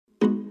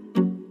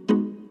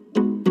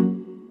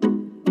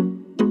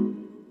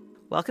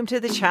Welcome to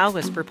the Child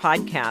Whisper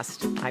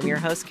podcast. I'm your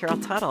host, Carol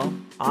Tuttle,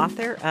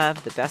 author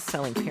of the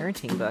best-selling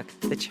parenting book,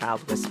 The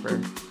Child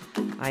Whisper.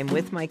 I'm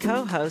with my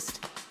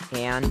co-host,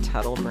 Ann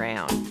Tuttle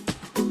Brown.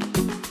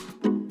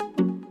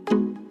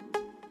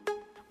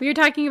 We are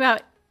talking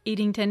about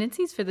eating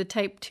tendencies for the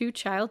type 2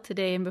 child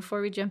today, and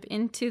before we jump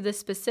into the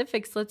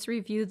specifics, let's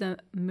review the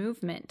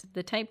movement.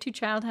 The type 2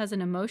 child has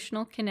an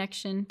emotional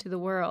connection to the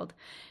world.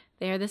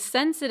 They are the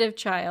sensitive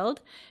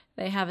child.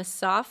 They have a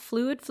soft,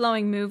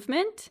 fluid-flowing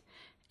movement.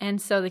 And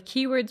so the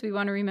keywords we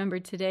want to remember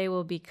today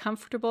will be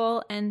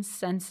comfortable and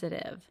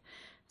sensitive.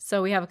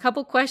 So we have a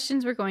couple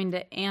questions we're going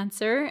to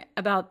answer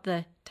about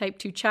the type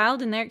 2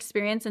 child and their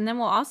experience, and then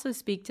we'll also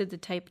speak to the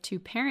type 2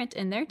 parent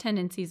and their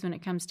tendencies when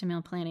it comes to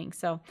meal planning.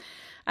 So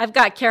I've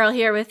got Carol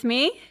here with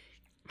me.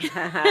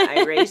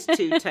 I raised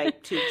 2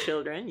 type 2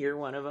 children. You're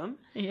one of them.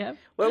 Yep.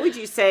 What would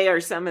you say are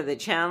some of the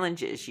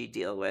challenges you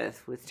deal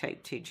with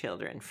type 2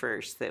 children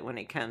first, that when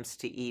it comes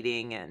to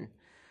eating and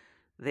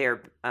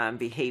their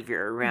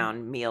behavior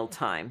around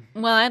mealtime?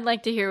 Well, I'd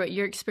like to hear what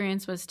your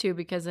experience was too,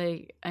 because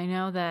I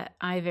know that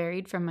I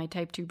varied from my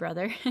type 2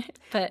 brother.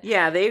 But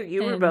yeah,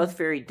 you were both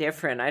very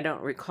different. I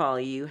don't recall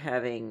you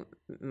having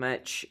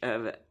much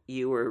of,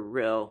 you were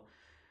real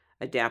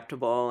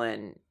adaptable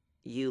and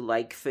you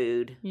like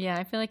food. Yeah,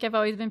 I feel like I've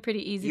always been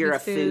pretty easy You're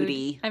with food. You're a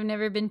foodie. I've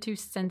never been too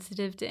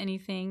sensitive to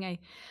anything.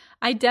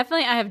 I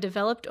definitely have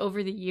developed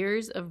over the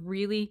years of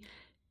really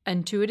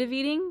intuitive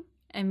eating,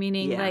 and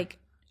meaning like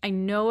I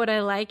know what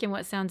I like and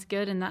what sounds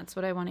good, and that's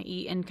what I want to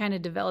eat, and kind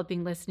of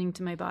developing listening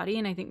to my body.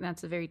 And I think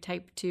that's a very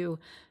type 2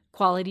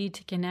 quality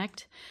to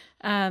connect.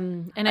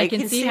 And I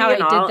can see how I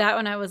did that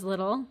when I was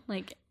little,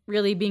 like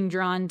really being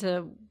drawn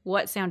to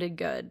what sounded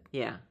good.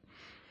 Yeah.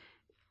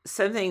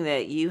 Something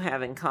that you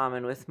have in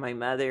common with my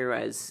mother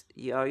was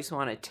you always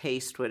want to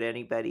taste what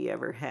anybody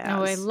ever has.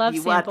 Oh, I love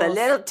you samples. You want the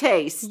little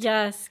taste.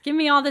 Yes. Give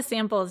me all the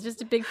samples.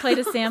 Just a big plate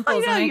of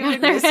samples. I know, you were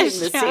missing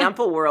the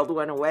sample world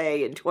went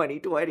away in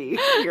 2020.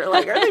 You're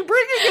like, are they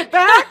bringing it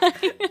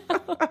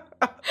back?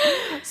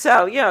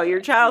 So,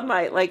 your child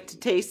might like to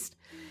taste.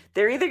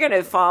 They're either going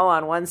to fall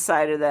on one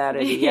side of that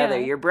or the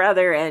other. Your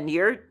brother and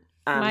your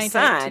my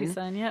type 2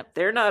 son, yep.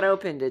 They're not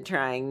open to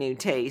trying new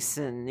tastes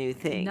and new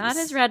things. Not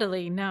as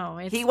readily, no.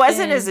 He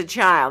wasn't as a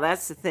child.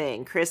 That's the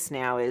thing. Chris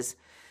now is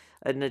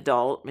an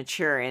adult,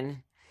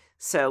 maturing.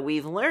 So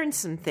we've learned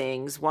some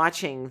things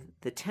watching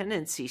the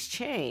tendencies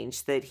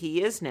change, that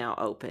he is now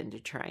open to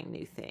trying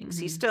new things.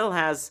 Mm-hmm. He still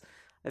has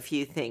a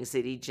few things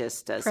that he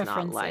just does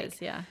not like.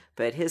 Yeah.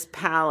 But his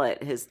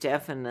palate has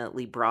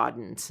definitely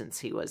broadened since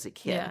he was a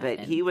kid. Yeah,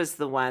 but he was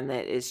the one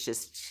that is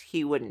just,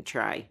 he wouldn't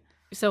try.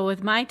 So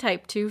with my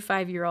type 2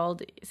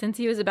 5-year-old, since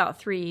he was about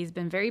 3, he's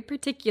been very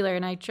particular.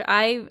 And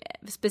I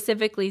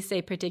specifically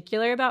say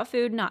particular about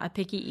food, not a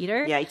picky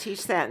eater. Yeah, I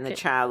teach that in the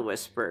Child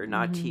Whisperer,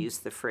 not to use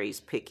the phrase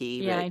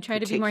picky. Yeah, but I try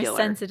to be particular. more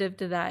sensitive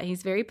to that.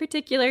 He's very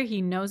particular.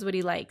 He knows what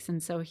he likes.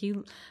 And so he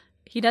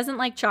doesn't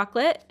like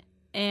chocolate,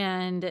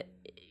 and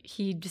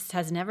he just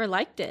has never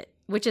liked it,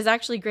 which is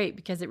actually great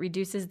because it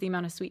reduces the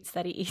amount of sweets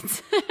that he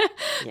eats.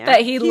 Yeah.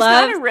 But he's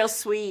not a real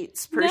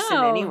sweets person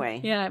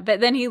anyway. Yeah, but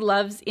then he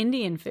loves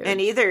Indian food.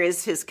 And either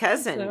is his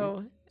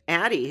cousin,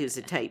 Addie, who's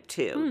a type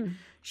 2. Mm.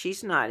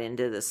 She's not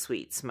into the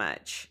sweets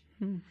much.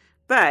 Mm.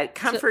 But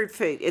comfort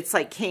food, it's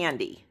like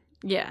candy.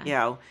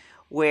 Yeah.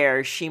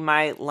 Where she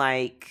might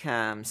like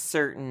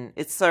certain,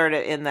 it's sort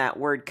of in that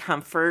word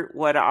comfort,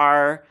 what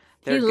are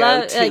their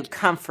go-to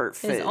comfort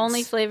foods. His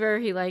only flavor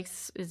he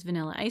likes is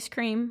vanilla ice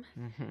cream.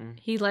 Mm-hmm.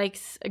 He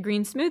likes a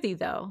green smoothie,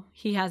 though.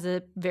 He has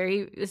a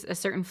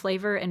certain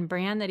flavor and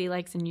brand that he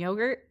likes in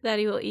yogurt that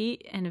he will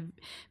eat,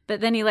 but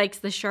then he likes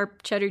the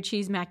sharp cheddar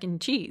cheese mac and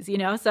cheese.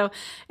 So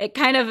it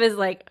kind of is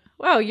like,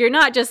 wow, you're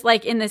not just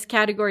like in this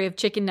category of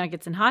chicken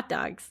nuggets and hot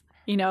dogs.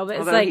 But it's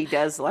although like he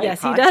does like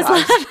yes, hot he does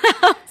dogs.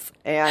 Love those.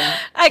 And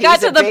I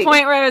got to the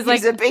point where I was like,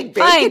 he's a big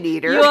bacon fine,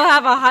 eater. You will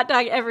have a hot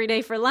dog every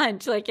day for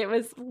lunch. Like, it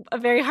was a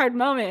very hard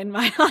moment in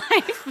my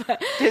life.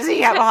 Does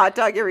he have a hot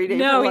dog every day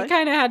for lunch? No, he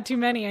kind of had too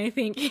many, I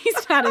think.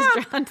 He's not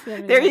as drawn to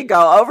them. There you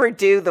go.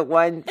 Overdo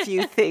the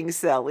few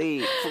things they'll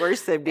eat.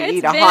 Force them to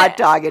eat a hot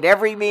dog at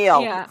every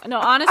meal. Yeah. No,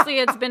 honestly,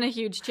 it's been a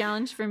huge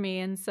challenge for me.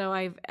 And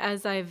so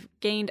as I've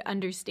gained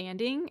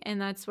understanding,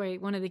 and that's why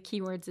one of the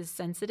key words is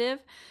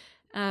sensitive,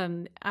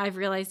 I've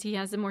realized he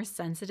has a more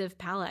sensitive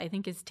palate. I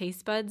think his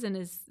taste buds and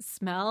his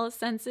smell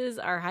senses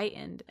are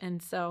heightened.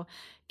 And so,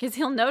 because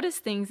he'll notice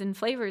things in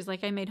flavors,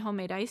 like I made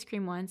homemade ice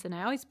cream once, and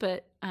I always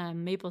put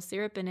maple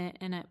syrup in it.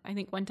 And I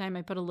think one time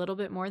I put a little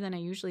bit more than I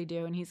usually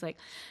do. And he's like,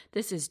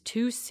 this is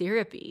too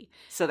syrupy.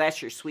 So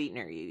that's your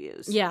sweetener you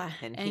use. Yeah.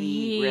 And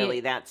he really,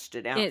 that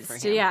stood out for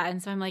him. Yeah.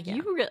 And so I'm like,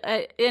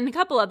 and a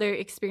couple other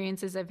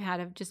experiences I've had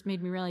have just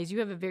made me realize you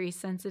have a very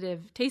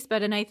sensitive taste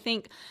bud. And I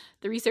think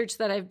the research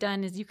that I've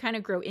done is you kind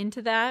of grow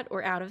into that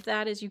or out of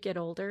that as you get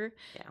older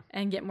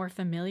and get more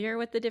familiar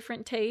with the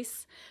different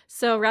tastes.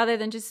 So rather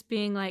than just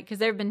being like, because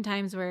there have been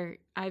times where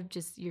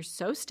you're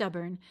so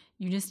stubborn.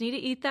 You just need to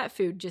eat that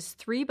food, just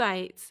 3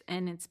 bites.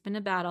 And it's been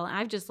a battle.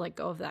 I've just let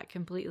go of that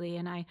completely.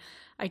 And I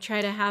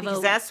try to have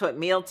because that's what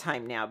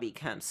mealtime now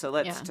becomes. So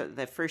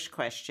the first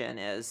question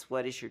is,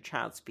 what is your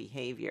child's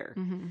behavior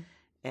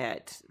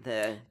at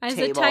the as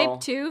table? As a type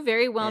 2,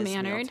 very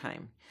well-mannered.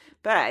 Mealtime.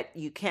 But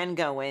you can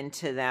go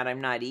into that,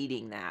 I'm not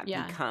eating that,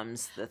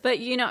 becomes the But,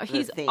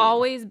 he's theme.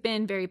 always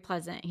been very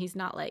pleasant. He's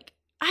not like,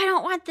 I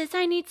don't want this,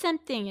 I need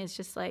something. It's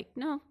just like,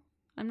 no,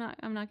 I'm not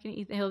going to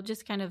eat. He'll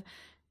just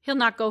he'll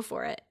not go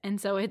for it.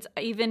 And so it's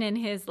even in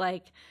his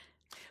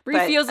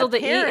refusal to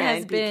eat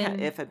has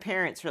been. If a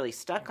parent's really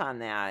stuck on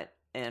that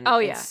and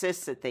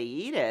insists that they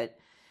eat it,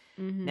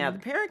 now the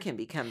parent can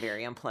become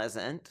very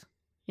unpleasant.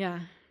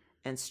 Yeah.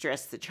 And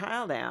stress the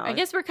child out. I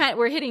guess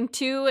we're hitting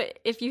 2.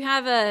 If you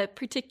have a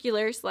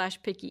particular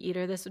 / picky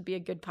eater, this would be a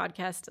good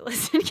podcast to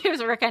listen to,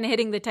 because we're kind of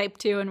hitting the type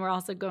 2, and we're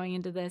also going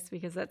into this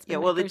because that's been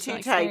my the personal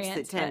 2 types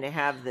experience, that tend to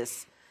have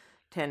this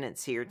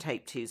tendency are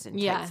type 2s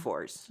and type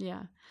 4s.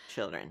 Yeah.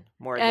 Children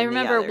more than I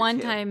remember the other one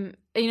 2. time,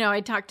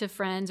 I'd talk to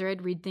friends or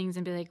I'd read things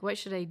and be like, what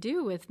should I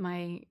do with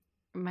my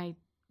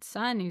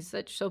son who's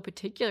so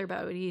particular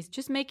about what he eats?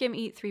 Just make him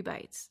eat 3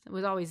 bites. It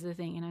was always the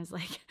thing. And I was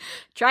like,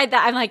 tried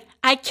that. I'm like,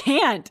 I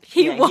can't.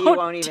 He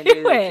won't even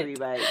do the 3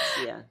 bites.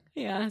 Yeah.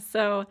 Yeah.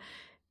 So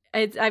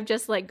I've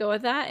just let go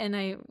of that. And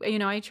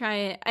I try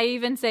it. I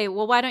even say,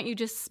 well, why don't you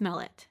just smell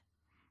it?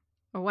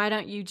 Or why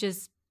don't you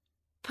just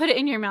put it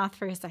in your mouth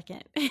for a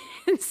second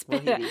and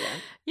spit it?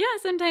 Yeah.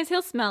 Sometimes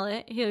he'll smell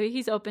it.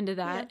 He's open to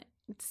that.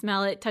 Yeah.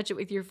 Smell it, touch it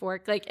with your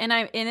fork. And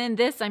in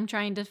this, I'm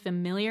trying to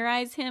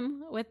familiarize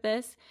him with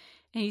this.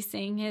 And he's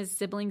seeing his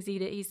siblings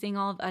eat it. He's seeing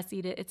all of us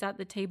eat it. It's at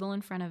the table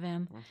in front of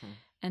him.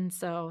 And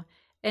so,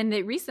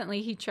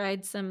 recently he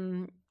tried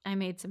I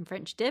made some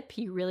French dip.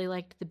 He really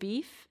liked the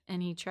beef,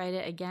 and he tried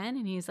it again.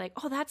 And he's like,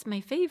 oh, that's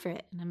my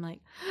favorite. And I'm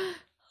like,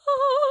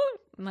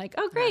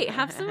 oh, great.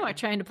 Have some more.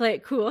 Trying to play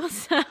it cool.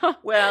 So.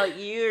 Well,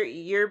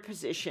 your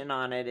position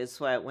on it is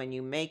when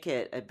you make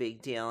it a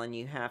big deal and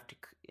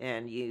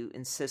you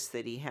insist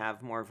that he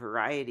have more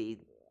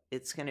variety,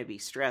 it's going to be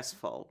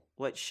stressful.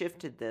 What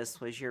shifted this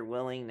was your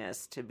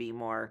willingness to be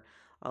more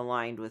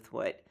aligned with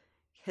what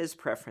his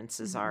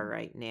preferences are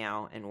right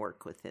now and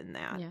work within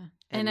that. Yeah.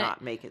 And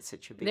not make it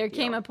such a big deal. There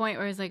came a point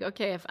where it's like,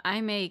 okay,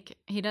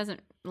 he doesn't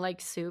like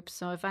soup.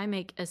 So if I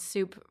make a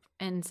soup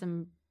and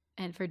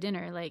for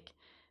dinner,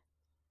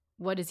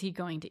 what is he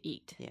going to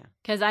eat? Yeah.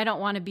 Because I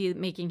don't want to be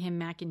making him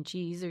mac and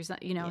cheese or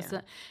something,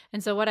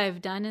 So what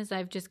I've done is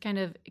I've just kind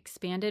of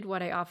expanded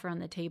what I offer on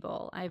the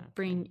table. I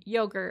bring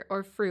yogurt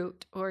or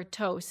fruit or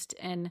toast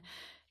and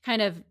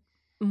kind of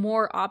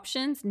more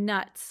options,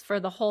 nuts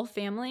for the whole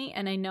family.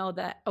 And I know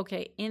that,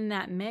 okay, in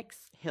that mix,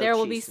 there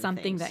will be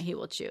something that he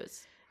will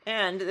choose.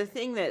 And the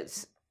thing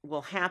that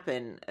will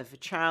happen if a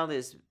child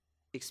is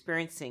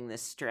experiencing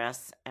this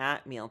stress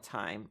at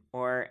mealtime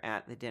or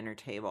at the dinner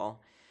table,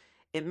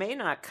 it may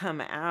not come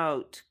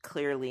out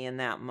clearly in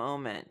that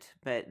moment,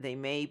 but they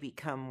may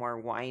become more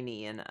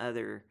whiny in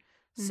other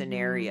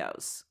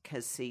scenarios.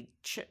 Because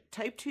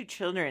type 2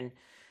 children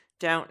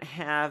don't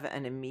have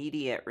an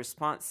immediate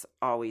response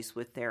always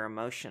with their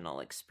emotional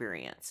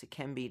experience. It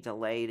can be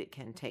delayed. It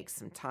can take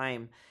some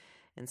time.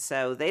 And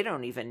so they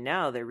don't even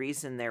know the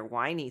reason they're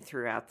whiny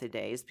throughout the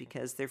day is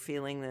because they're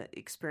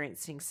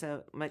experiencing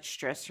so much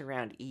stress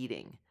around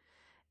eating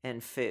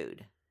and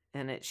food.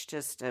 And it's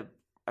just a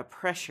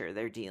pressure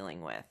they're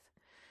dealing with.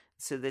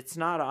 So that's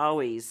not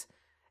always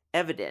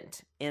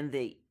evident in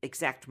the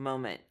exact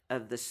moment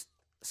of the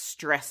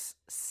stress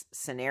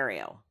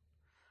scenario.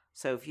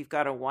 So if you've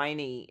got a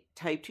whiny,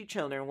 type 2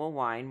 children will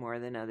whine more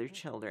than other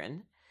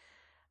children.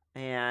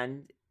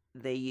 And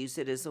they use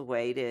it as a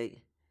way to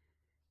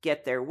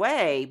get their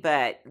way,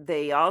 but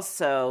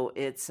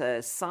it's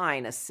a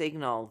sign, a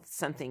signal,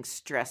 something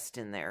stressed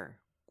in their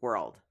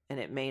world. And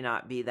it may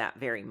not be that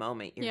very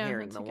moment you're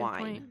hearing the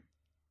whine. Point.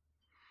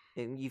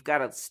 And you've got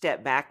to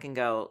step back and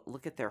go,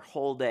 look at their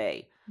whole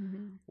day.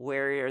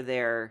 Where's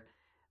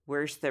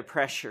the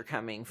pressure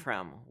coming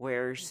from?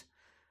 Where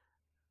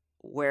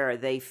are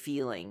they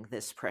feeling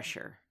this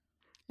pressure?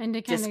 And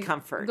to kind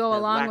discomfort, of go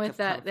along with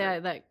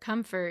that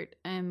comfort,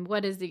 and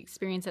what is the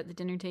experience at the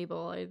dinner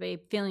table? Are they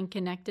feeling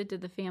connected to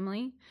the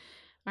family?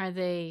 Are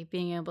they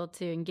being able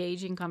to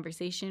engage in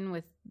conversation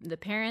with the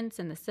parents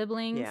and the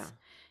siblings? Yeah.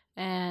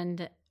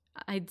 And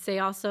I'd say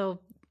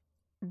also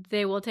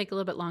they will take a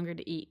little bit longer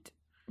to eat.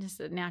 Just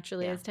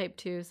naturally as type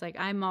 2. It's like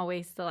I'm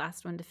always the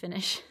last one to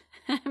finish.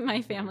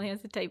 My family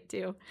has a type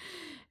 2.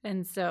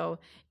 And so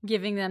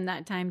giving them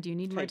that time, do you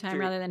need more time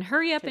rather than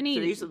hurry up and eat?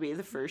 These will be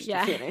the first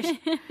to finish.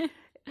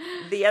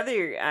 The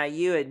other,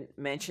 you had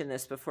mentioned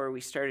this before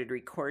we started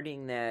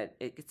recording, that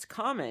it's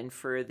common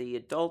for the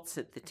adults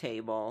at the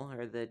table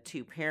or the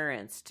 2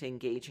 parents to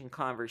engage in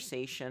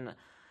conversation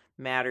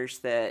matters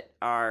that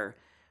are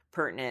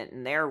pertinent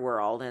in their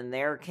world, and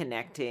they're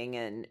connecting,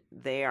 and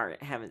they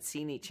haven't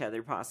seen each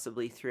other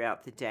possibly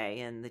throughout the day,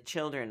 and the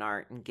children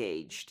aren't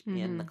engaged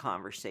in the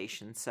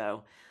conversation.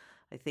 So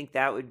I think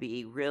that would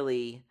be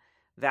really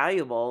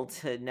valuable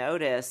to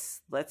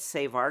notice, let's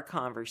save our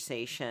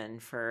conversation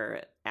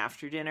for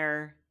after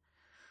dinner.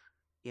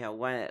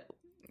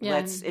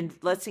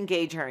 Let's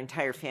engage our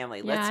entire family.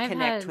 Yeah, let's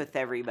connect with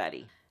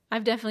everybody.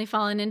 I've definitely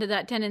fallen into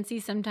that tendency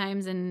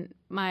sometimes, and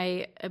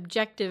my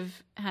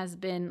objective has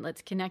been,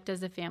 let's connect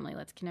as a family.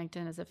 Let's connect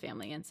in as a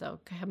family. And so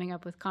coming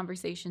up with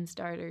conversation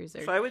starters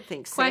or so I would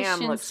think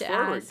Sam looks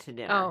forward to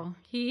dinner. Oh,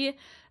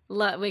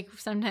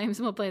 sometimes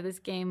we'll play this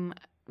game.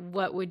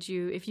 What would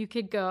you, if you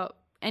could go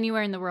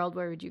anywhere in the world,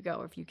 where would you go?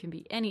 Or if you can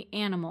be any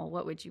animal,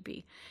 what would you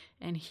be?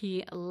 And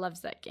he loves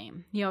that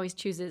game. He always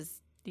chooses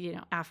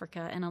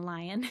Africa and a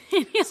lion.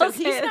 So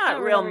he's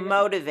not real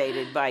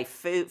motivated by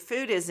food.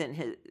 Food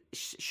isn't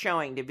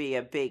showing to be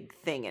a big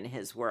thing in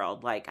his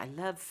world. Like, I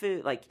love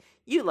food. Like,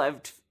 you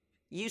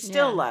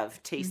still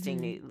love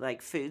tasting new,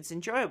 like, food's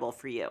enjoyable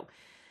for you.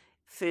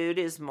 Food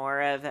is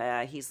more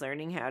of he's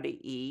learning how to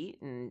eat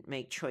and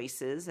make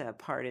choices, a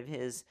part of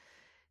his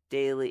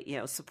daily,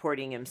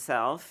 supporting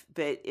himself.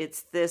 But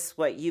it's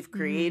what you've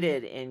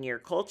created in your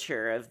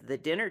culture of the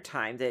dinner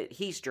time that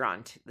he's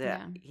drawn to,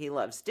 that he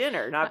loves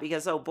dinner, not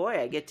because, oh boy,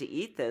 I get to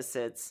eat this.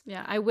 It's,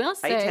 I will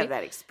say, I get to have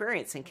that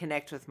experience and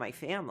connect with my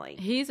family.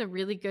 He's a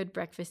really good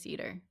breakfast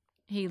eater.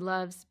 He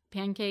loves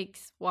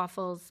pancakes,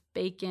 waffles,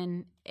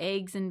 bacon,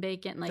 eggs and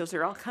bacon. Like, those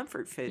are all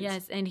comfort foods.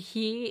 Yes, and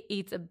he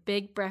eats a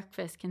big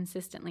breakfast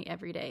consistently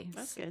every day.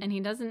 That's good. And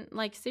he doesn't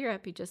like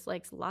syrup. He just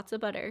likes lots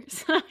of butter.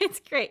 So it's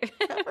great.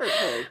 Comfort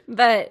food.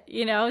 But,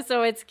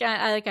 so it's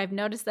kind of, I've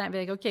noticed that and be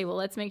like, okay, well,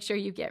 let's make sure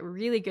you get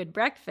really good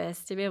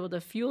breakfast to be able to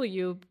fuel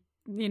you,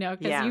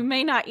 because you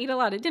may not eat a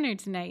lot of dinner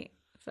tonight.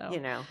 So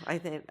I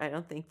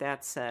don't think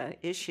that's an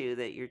issue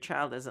that your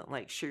child doesn't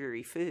like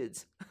sugary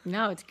foods.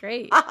 No, it's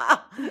great.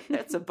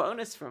 That's a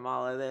bonus from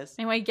all of this.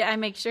 Anyway, I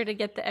make sure to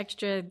get the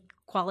extra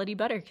quality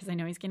butter because I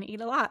know he's going to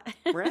eat a lot.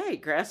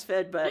 Right,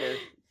 grass-fed butter.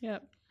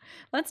 Yep.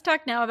 Let's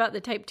talk now about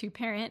the type 2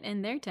 parent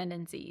and their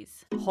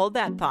tendencies. Hold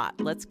that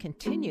thought. Let's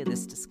continue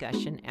this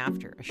discussion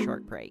after a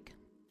short break.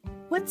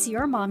 What's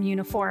your mom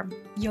uniform?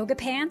 Yoga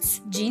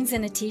pants, jeans,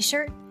 and a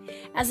t-shirt?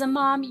 As a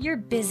mom, you're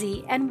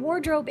busy and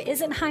wardrobe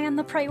isn't high on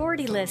the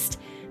priority list.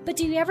 But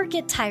do you ever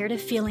get tired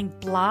of feeling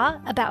blah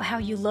about how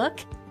you look?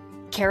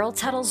 Carol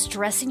Tuttle's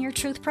Dressing Your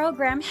Truth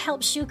program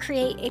helps you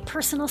create a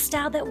personal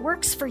style that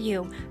works for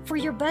you, for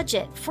your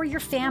budget, for your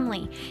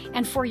family,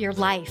 and for your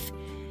life.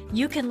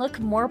 You can look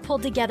more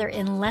pulled together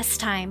in less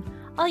time.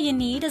 All you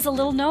need is a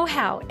little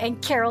know-how,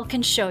 and Carol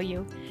can show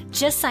you.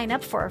 Just sign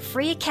up for a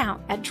free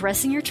account at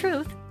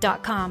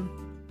dressingyourtruth.com.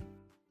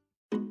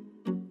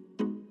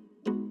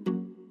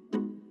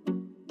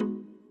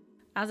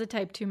 As a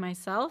type 2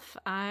 myself,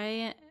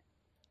 I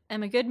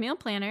am a good meal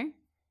planner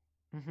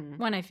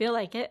when I feel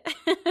like it.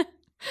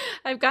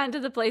 I've gotten to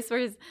the place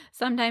where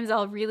sometimes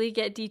I'll really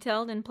get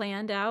detailed and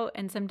planned out,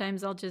 and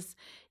sometimes I'll just,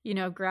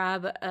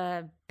 grab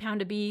a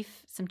pound of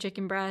beef, some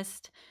chicken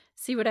breast,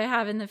 see what I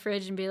have in the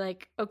fridge and be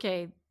like,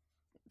 okay,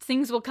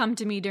 things will come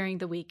to me during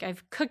the week.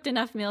 I've cooked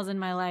enough meals in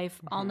my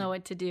life. I'll know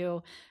what to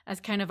do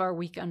as kind of our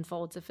week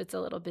unfolds if it's a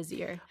little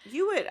busier.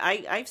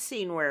 I've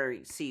seen where,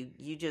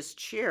 you just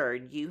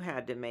shared, you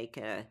had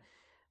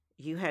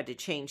to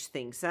change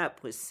things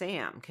up with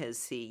Sam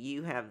because,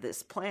 you have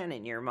this plan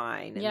in your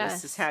mind and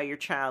this is how your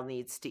child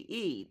needs to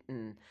eat.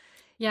 And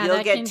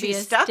you'll get too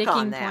stuck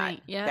on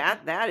that.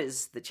 Yep. That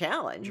is the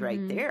challenge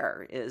right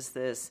there, is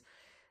this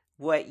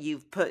what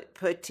you've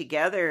put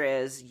together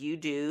as you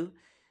do.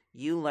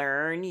 You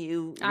learn,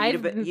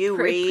 I've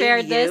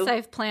prepared this,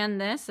 I've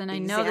planned this, and I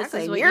know this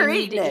is what you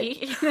need to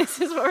eat. This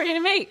is what we're going to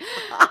make.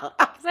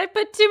 Because I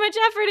put too much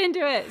effort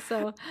into it.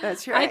 So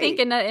that's right. I think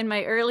in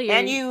my earlier...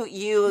 And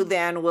you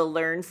then will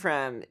learn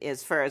from,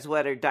 as far as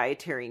what are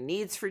dietary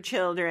needs for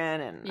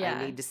children, and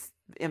I need to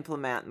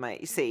implement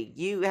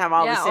you have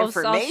all this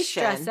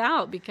information. I'll stress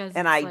out because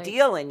an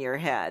ideal in your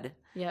head.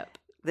 Yep.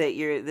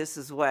 That this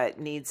is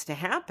what needs to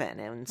happen.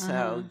 And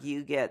so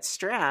you get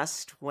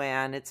stressed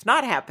when it's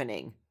not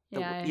happening.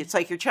 It's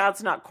like your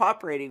child's not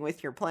cooperating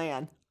with your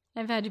plan.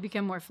 I've had to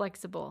become more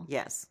flexible.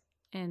 Yes.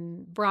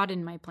 And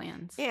broaden my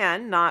plans.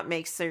 And not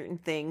make certain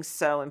things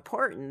so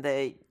important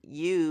that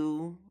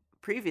you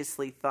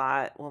previously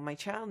thought, well, my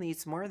child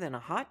needs more than a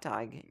hot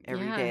dog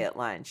every day at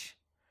lunch.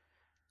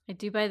 I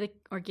do buy the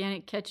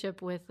organic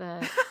ketchup with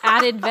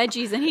added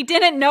veggies, and he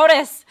didn't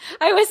notice.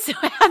 I was so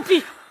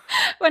happy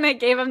when I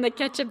gave him the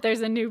ketchup. There's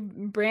a new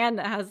brand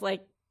that has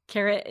like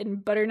carrot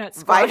and butternut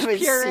squash vitamin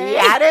puree. C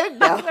added?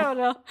 No. I don't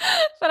know.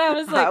 But I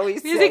was like,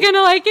 is he going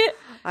to like it?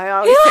 I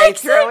always say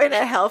throw in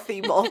a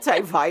healthy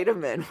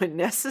multivitamin when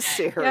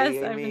necessary.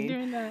 Yes, I've been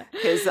doing that.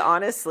 Because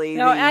honestly...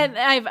 and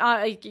I've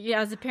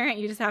as a parent,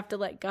 you just have to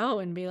let go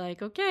and be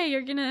like, okay,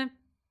 you're going to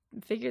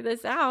figure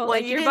this out.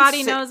 Well, your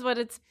body knows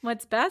what's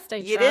best,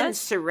 You didn't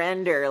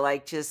surrender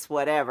like just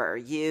whatever.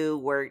 You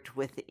worked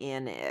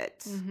within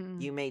it.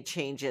 You made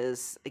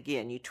changes.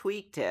 Again, you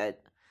tweaked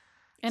it.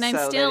 And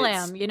I still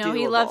am.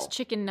 He loves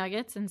chicken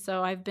nuggets. And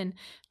so I've been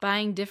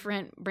buying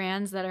different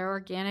brands that are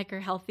organic or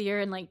healthier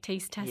and like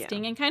taste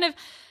testing and kind of,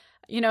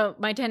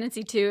 my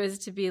tendency too is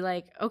to be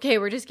like, okay,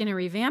 we're just going to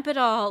revamp it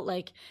all.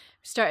 Like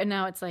starting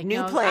now, it's like, New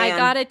no, plan. I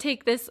got to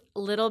take this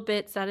little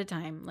bits at a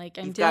time. Like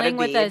I'm You've dealing gotta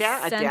with be a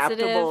sensitive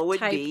adaptable would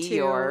type be 2.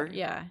 your-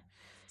 Yeah.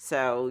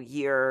 So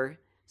you're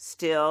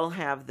still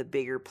have the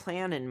bigger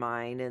plan in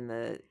mind and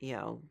the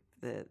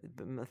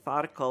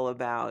methodical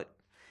about.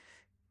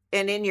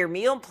 And in your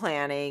meal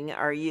planning,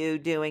 are you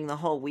doing the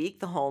whole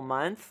week, the whole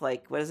month?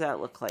 Like, what does that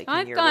look like in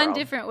I've your gone world?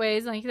 different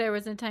ways. Like there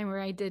was a time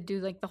where I did do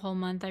like the whole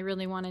month. I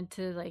really wanted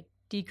to like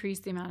decrease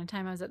the amount of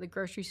time I was at the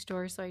grocery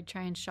store, so I'd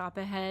try and shop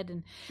ahead.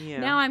 And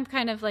now I'm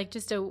kind of like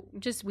just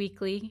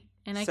weekly.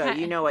 And So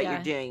you know what yeah.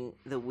 you're doing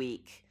the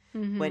week.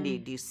 Mm-hmm. When do you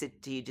do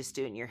you just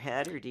do it in your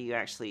head, or do you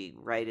actually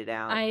write it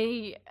out?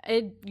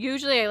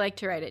 Usually I like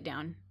to write it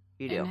down.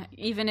 You do. And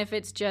even if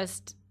it's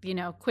just,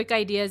 quick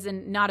ideas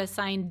and not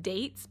assigned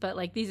dates, but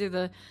like these are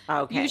the,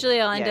 usually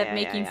I'll end up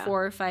making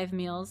 4 or 5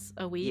 meals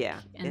a week.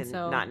 Yeah. And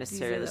so not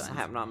necessarily these are this the will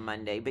ones. happen on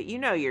Monday, but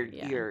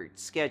your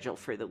schedule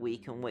for the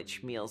week and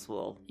which meals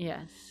will.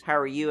 Yes. How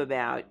are you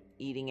about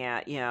eating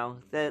out?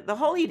 The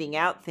whole eating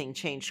out thing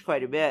changed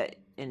quite a bit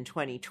in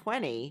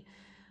 2020.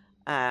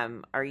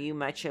 Are you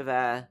much of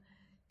a,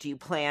 do you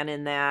plan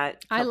in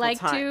that? I like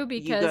to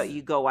because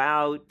you go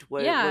out.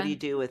 What do you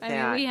do with that?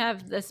 I mean, we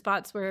have the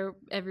spots where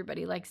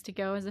everybody likes to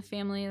go as a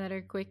family that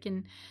are quick,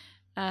 and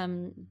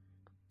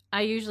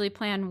I usually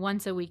plan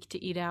once a week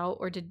to eat out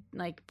or to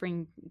like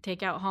bring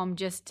takeout home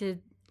just to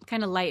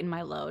kind of lighten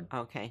my load.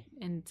 Okay.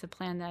 And to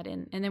plan that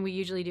in, and then we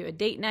usually do a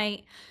date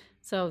night,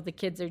 so the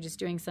kids are just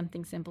doing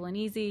something simple and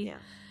easy. Yeah.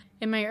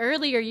 In my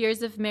earlier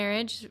years of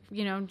marriage,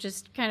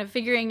 just kind of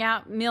figuring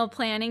out meal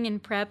planning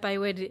and prep, I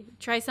would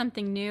try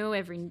something new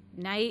every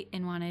night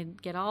and want to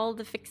get all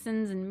the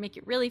fixins and make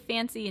it really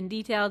fancy and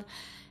detailed.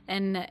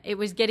 And it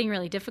was getting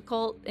really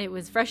difficult. It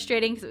was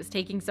frustrating because it was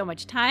taking so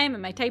much time.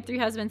 And my type 3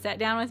 husband sat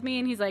down with me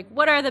and he's like,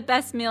 what are the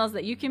best meals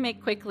that you can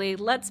make quickly?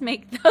 Let's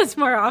make those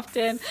more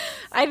often.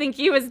 I think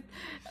he was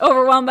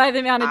overwhelmed by the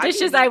amount of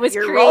dishes I was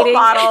your creating. Role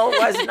model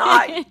was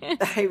not,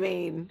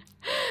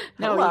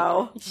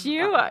 hello.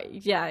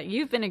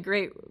 You've been a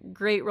great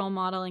role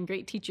model and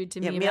great teacher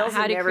to me meals about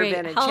how have to never create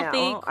been a healthy,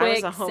 challenge. I was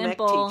quick, a home ec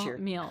simple teacher.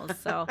 meals.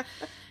 So,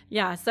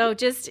 so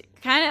just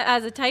kind of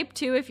as a type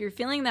 2, if you're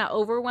feeling that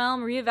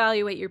overwhelm,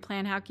 reevaluate your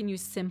plan. How can you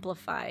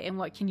simplify and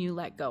what can you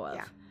let go of?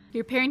 Yeah.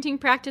 Your parenting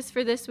practice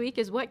for this week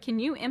is what can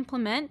you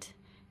implement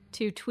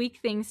to tweak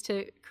things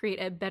to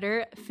create a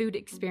better food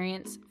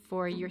experience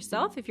for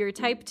yourself if you're a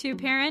type 2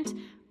 parent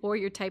or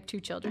your type 2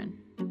 children.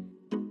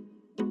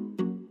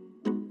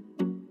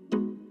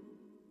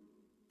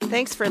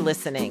 Thanks for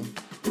listening.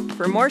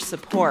 For more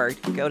support,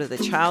 go to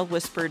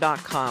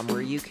thechildwhisperer.com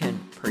where you can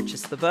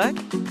purchase the book,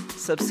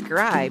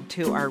 subscribe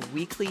to our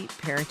weekly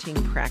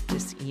parenting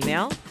practice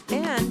email,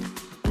 and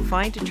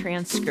find a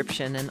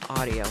transcription and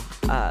audio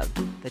of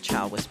the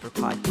Child Whisperer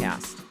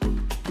podcast.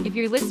 If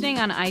you're listening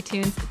on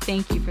iTunes,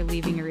 thank you for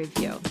leaving a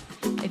review.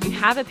 If you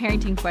have a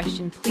parenting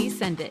question, please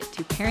send it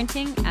to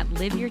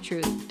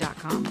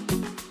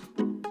parenting@liveyourtruth.com.